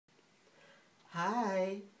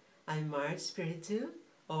Hi, I'm Marge Spiritu,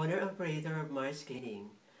 owner-operator of Marge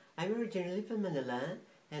Cleaning. I'm originally from Manila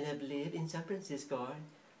and have lived in San Francisco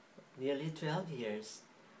nearly 12 years.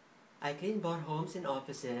 I clean both homes and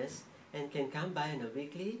offices and can come by on a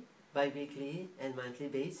weekly, bi-weekly, and monthly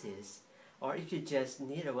basis. Or if you just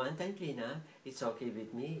need a one-time cleanup, it's okay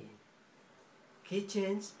with me.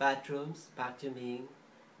 Kitchens, bathrooms, vacuuming,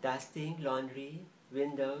 dusting, laundry,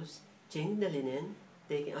 windows, changing the linen,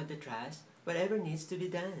 taking out the trash, whatever needs to be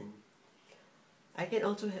done. I can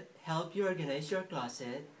also help you organize your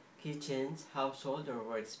closet, kitchens, household, or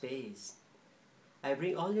workspace. I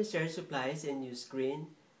bring all necessary supplies and use green,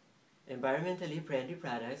 environmentally friendly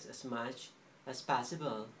products as much as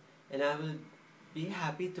possible, and I will be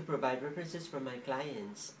happy to provide references for my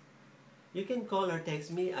clients. You can call or text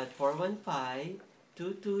me at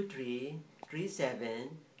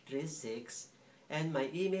 415-223-3736, and my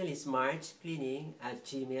email is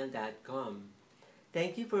margecleaning@gmail.com.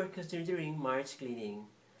 Thank you for considering Marge Cleaning.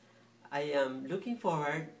 I am looking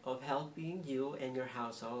forward of helping you and your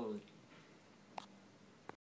household.